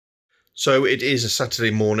So it is a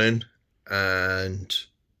Saturday morning and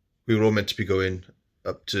we were all meant to be going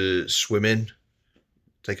up to swimming.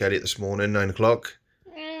 Take Elliot this morning, 9 o'clock.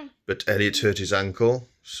 Yeah. But Elliot hurt his ankle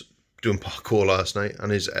doing parkour last night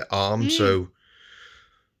and his arm, so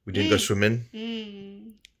we didn't go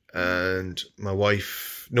swimming. And my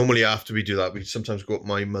wife, normally after we do that, we sometimes go up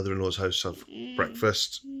my mother-in-law's house to have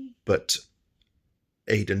breakfast, but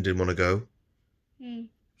Aidan didn't want to go.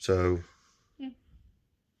 So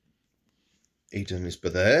Aidan is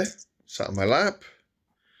there, sat on my lap.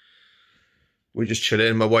 We're just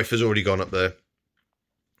chilling. My wife has already gone up there.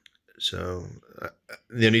 So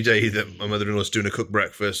the only day that my mother-in-law's doing a cooked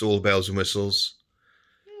breakfast, all bells and whistles.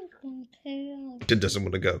 Aidan doesn't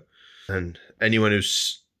want to go. And anyone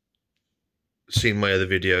who's seen my other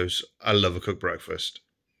videos, I love a cooked breakfast.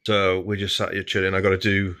 So we just sat here chilling. I got to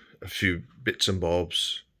do a few bits and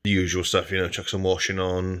bobs. The usual stuff, you know, chuck some washing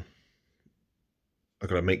on. I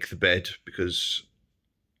got to make the bed because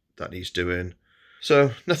that needs doing.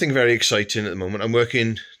 So nothing very exciting at the moment. I'm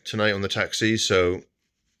working tonight on the taxis, so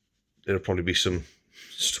there'll probably be some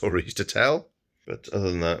stories to tell. But other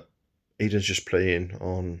than that, Aidan's just playing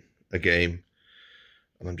on a game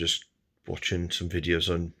and I'm just watching some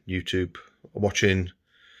videos on YouTube. I'm watching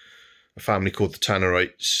a family called the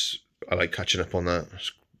Tannerites. I like catching up on that.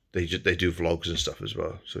 They do vlogs and stuff as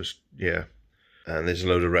well. So it's, yeah. And there's a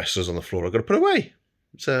load of wrestlers on the floor I've got to put away.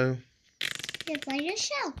 So Yeah, by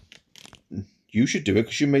yourself. You should do it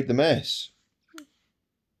because you made the mess.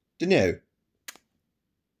 Didn't you?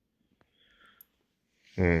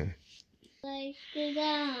 Let's go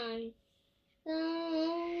down.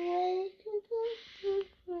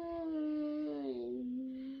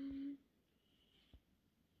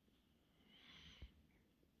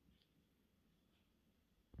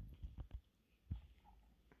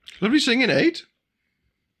 Lovely singing, Aid.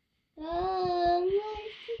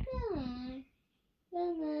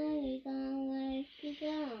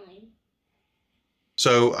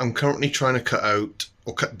 So I'm currently trying to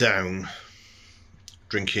cut down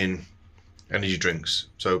drinking energy drinks.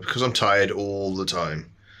 So because I'm tired all the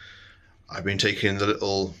time, I've been taking the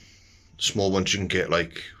little small ones you can get,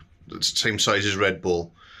 like the same size as Red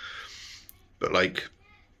Bull, but like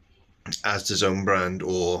Asda's own brand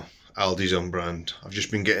or Aldi's own brand. I've just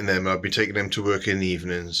been getting them. I've been taking them to work in the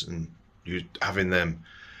evenings and having them.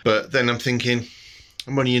 But then I'm thinking,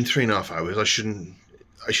 I'm only in 3.5 hours. I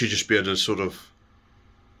should just be able to sort of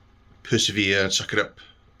persevere, suck it up,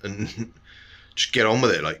 and just get on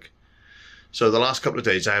with it. Like, so the last couple of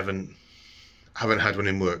days I haven't had one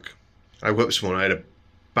in work. I woke up this morning, I had a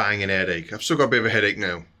banging headache. I've still got a bit of a headache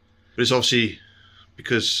now, but it's obviously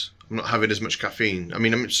because I'm not having as much caffeine. I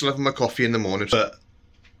mean, I'm still having my coffee in the morning, but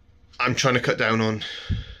I'm trying to cut down on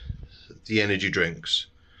the energy drinks.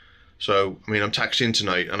 So, I mean, I'm taxiing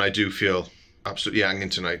tonight and I do feel absolutely hanging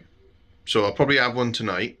tonight. So I'll probably have one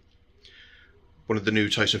tonight. One of the new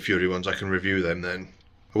Tyson Fury ones, I can review them then.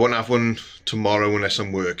 I won't have one tomorrow unless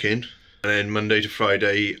I'm working. And then Monday to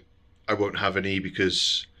Friday, I won't have any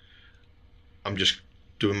because I'm just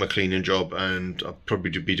doing my cleaning job and I'll probably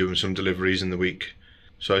be doing some deliveries in the week.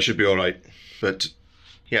 So I should be all right. But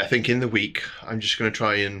yeah, I think in the week, I'm just going to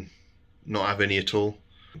try and not have any at all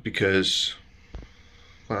because,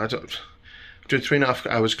 well, I'm doing 3.5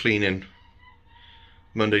 hours cleaning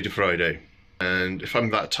Monday to Friday. And if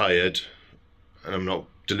I'm that tired and I'm not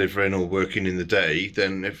delivering or working in the day,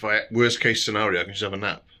 then worst case scenario, I can just have a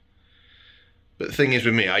nap. But the thing is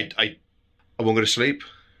with me, I won't go to sleep.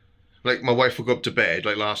 Like, my wife will go up to bed,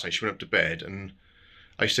 like last night she went up to bed and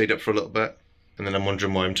I stayed up for a little bit and then I'm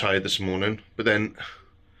wondering why I'm tired this morning. But then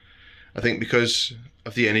I think because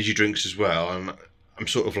of the energy drinks as well, I'm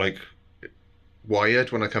sort of like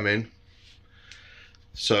wired when I come in.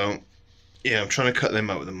 So yeah, I'm trying to cut them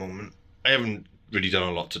out at the moment. I haven't really done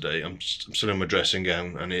a lot today. I'm still in my dressing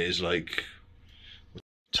gown and it is like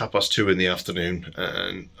 2:30 in the afternoon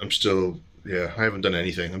and I'm still, yeah, I haven't done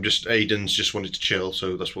anything. Aidan's just wanted to chill,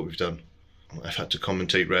 so that's what we've done. I've had to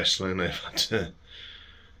commentate wrestling, I've had to,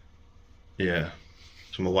 yeah.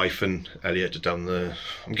 So my wife and Elliot are down the,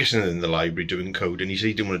 I'm guessing they're in the library doing coding. He said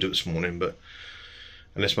he didn't want to do it this morning, but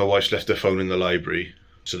unless my wife's left her phone in the library,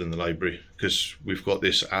 still in the library, because we've got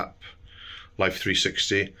this app, Life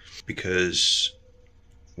 360, because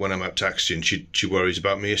when I'm out taxiing, she worries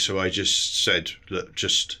about me, so I just said, look,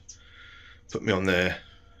 just put me on there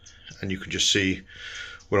and you can just see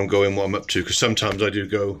where I'm going, what I'm up to, because sometimes I do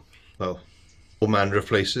go, well, all manner of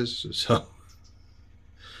places, so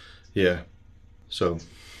yeah, so.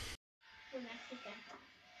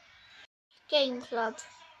 Game club.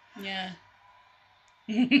 Yeah.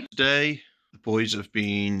 Today, the boys have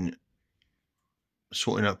been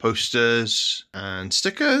sorting out posters and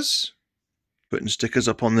stickers. Putting stickers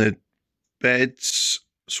up on the beds,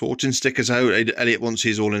 sorting stickers out. Elliot wants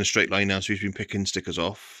his all in a straight line now, so he's been picking stickers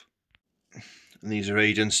off. And these are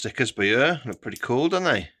Aiden's stickers by her. Look pretty cool, don't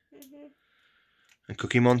they? And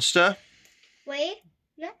Cookie Monster. Wait,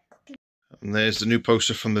 look. And there's the new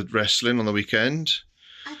poster from the wrestling on the weekend.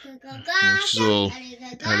 This is all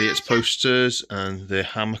Elliot's posters and the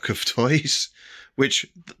hammock of toys, which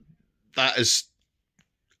that is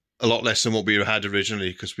a lot less than what we had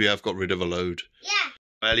originally because we have got rid of a load.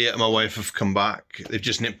 Yeah. Elliot and my wife have come back. They've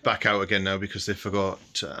just nipped back out again now because they forgot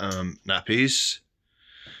nappies.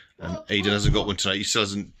 And Aiden hasn't got one tonight. He still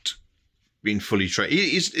hasn't been fully trained.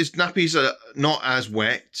 His nappies are not as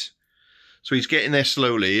wet, so he's getting there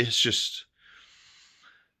slowly. It's just,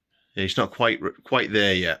 yeah, he's not quite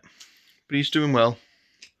there yet, but he's doing well.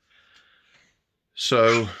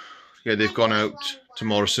 So, yeah, they've gone out to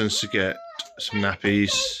Morrison's to get some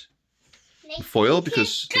nappies and foil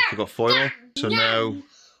because they forgot foil. So now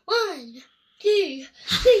 1, 2,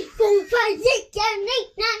 3, 4, 5, 6, 7,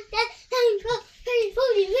 8, 9, 10, 11, 12, 13,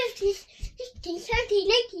 14, 15, 16,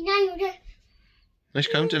 17, 18, 19. Nice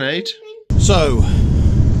counting, Aid. So,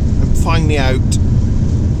 I'm finally out.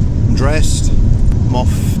 I'm dressed. I'm off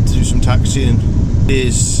to do some taxiing. It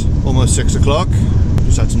is almost 6 o'clock.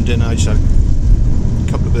 Just had some dinner. I just had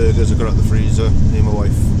a couple of burgers I got out the freezer. Me and my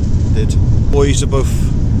wife did. Boys are both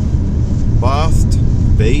bathed.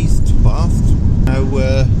 Now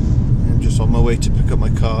I'm just on my way to pick up my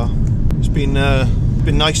car. It's been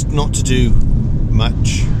nice not to do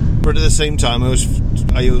much, but at the same time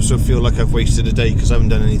I also feel like I've wasted a day because I haven't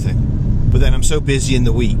done anything. But then I'm so busy in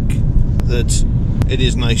the week that it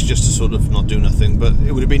is nice just to sort of not do nothing. But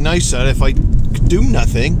it would have been nicer if I could do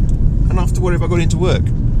nothing and not have to worry about going into work,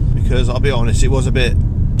 because I'll be honest, it was a bit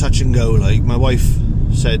touch and go. Like, my wife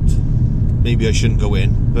said maybe I shouldn't go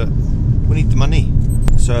in, but we need the money.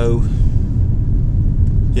 So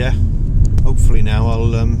yeah, hopefully now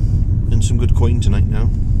I'll earn some good coin tonight now.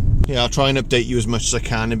 Yeah, I'll try and update you as much as I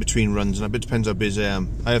can in between runs, and it depends how busy I am.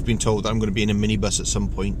 I have been told that I'm going to be in a minibus at some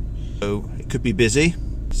point, so it could be busy.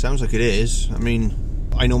 Sounds like it is. I mean,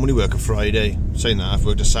 I normally work a Friday. Saying that, I've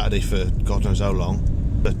worked a Saturday for God knows how long.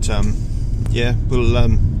 But yeah,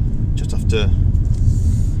 we'll just have to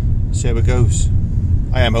see how it goes.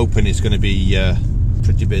 I am hoping it's going to be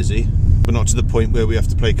pretty busy, but not to the point where we have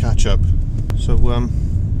to play catch up. So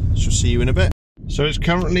let's just see you in a bit. So it's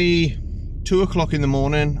currently 2 o'clock in the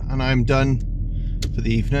morning and I'm done for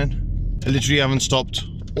the evening. I literally haven't stopped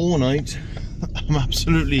all night. I'm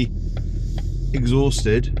absolutely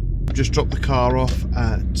exhausted. Just dropped the car off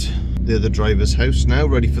at the other driver's house now,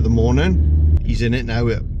 ready for the morning. He's in it now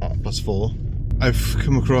at 4:30. I've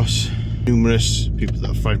come across numerous people that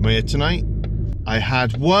have fried my ear tonight. I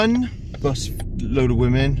had one bus load of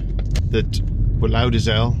women that were loud as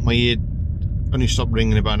hell. My ear only stopped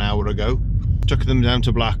ringing about an hour ago. Took them down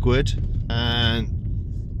to Blackwood, and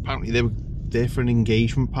apparently they were there for an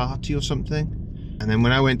engagement party or something. And then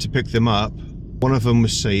when I went to pick them up, one of them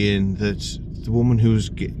was saying that the woman who was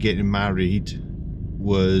getting married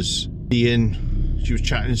was she was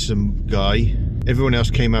chatting to some guy. Everyone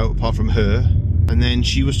else came out apart from her, and then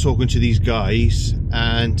she was talking to these guys,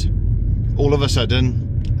 and all of a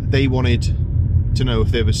sudden they wanted to know if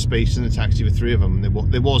there was space in the taxi for 3 of them.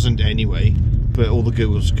 There wasn't anyway, but all the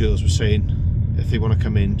girls were saying if they want to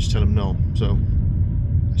come in, just tell them no. So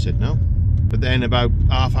I said no. But then about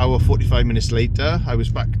half hour, 45 minutes later, I was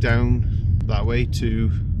back down that way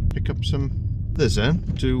to pick up some others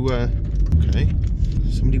okay,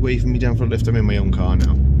 somebody waving me down for a lift. I'm in my own car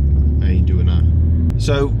now. I ain't doing that.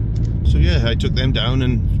 So yeah, I took them down,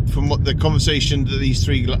 and from what the conversation that these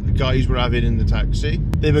 3 guys were having in the taxi,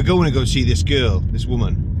 they were going to go see this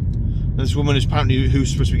woman. And this woman is apparently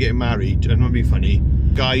who's supposed to be getting married. And not being funny,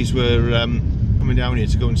 guys were coming down here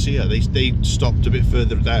to go and see her. They stopped a bit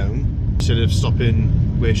further down instead of stopping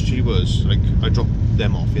where she was. Like, I dropped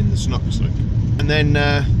them off in the Snooks, like. And then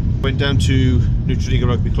went down to Neutraliga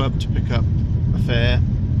Rugby Club to pick up a fare.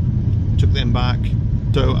 Took them back.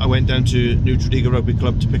 So I went down to Neutraliga Rugby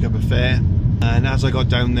Club to pick up a fare, and as I got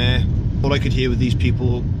down there, all I could hear were these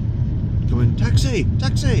people going, taxi,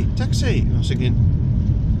 taxi, taxi. And I was thinking,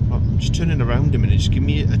 well, I'm just turning around a minute, just give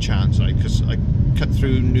me a chance, like, because I cut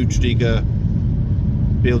through Neutraliga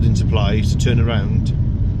Building Supplies to turn around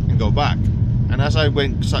and go back. And as I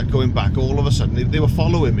started going back, all of a sudden they were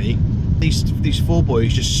following me. These 4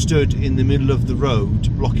 boys just stood in the middle of the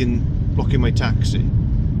road, blocking my taxi.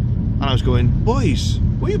 And I was going, boys,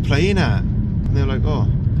 what are you playing at? And they were like, oh,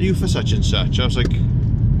 are you for such and such? I was like,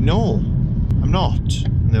 no, I'm not.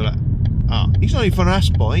 And they were like, oh, he's not even for us,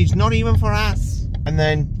 boy. He's not even for us. And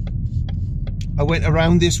then I went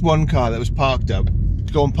around this one car that was parked up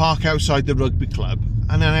to go and park outside the rugby club.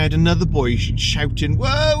 And then I had another boy shouting,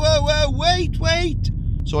 whoa, whoa, whoa, wait, wait.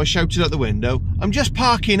 So I shouted out the window, I'm just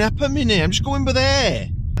parking up a minute, I'm just going by there.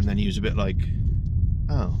 And then he was a bit like,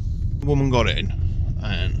 oh. The woman got in,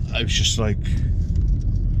 and I was just like,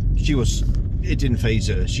 it didn't faze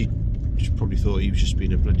her. She probably thought he was just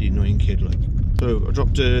being a bloody annoying kid, like. So I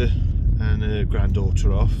dropped her and her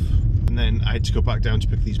granddaughter off, and then I had to go back down to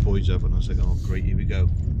pick these boys up, and I was like, oh great, here we go.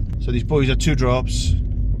 So these boys had 2 drops.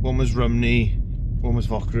 One was Rumney, one was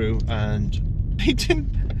Vokru, and they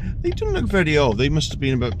didn't look very old. They must have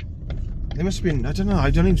been, I don't know, I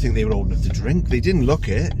don't even think they were old enough to drink. They didn't look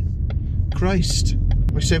it. Christ.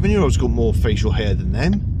 My 7-year-old's got more facial hair than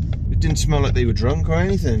them. It didn't smell like they were drunk or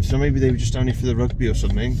anything, so maybe they were just down here for the rugby or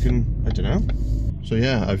something, and I don't know. So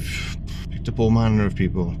yeah, I've picked up all manner of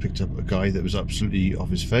people. I picked up a guy that was absolutely off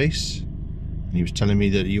his face, and he was telling me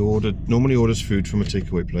that he normally orders food from a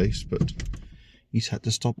takeaway place, but he's had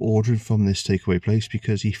to stop ordering from this takeaway place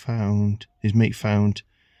because his mate found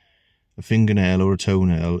a fingernail or a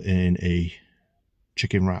toenail in a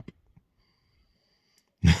chicken wrap.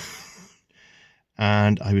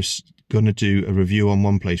 And I was going to do a review on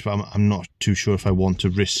one place, but I'm not too sure if I want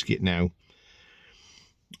to risk it now,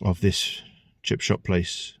 of this chip shop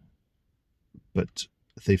place. But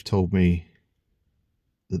they've told me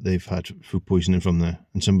that they've had food poisoning from there,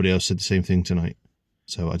 and somebody else said the same thing tonight.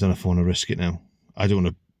 So I don't know if I want to risk it now. I don't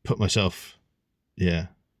want to put myself, yeah,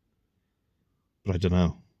 but I don't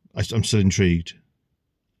know. I'm still intrigued.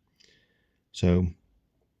 So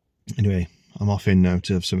anyway, I'm off in now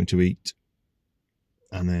to have something to eat,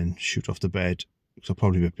 and then shoot off to bed, because I'll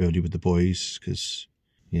probably be up early with the boys, because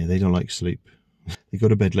yeah, they don't like sleep. They go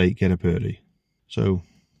to bed late, get up early. So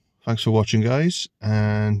thanks for watching, guys,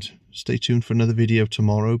 and stay tuned for another video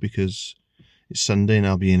tomorrow, because it's Sunday and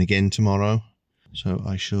I'll be in again tomorrow. So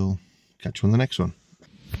I shall catch you on the next one.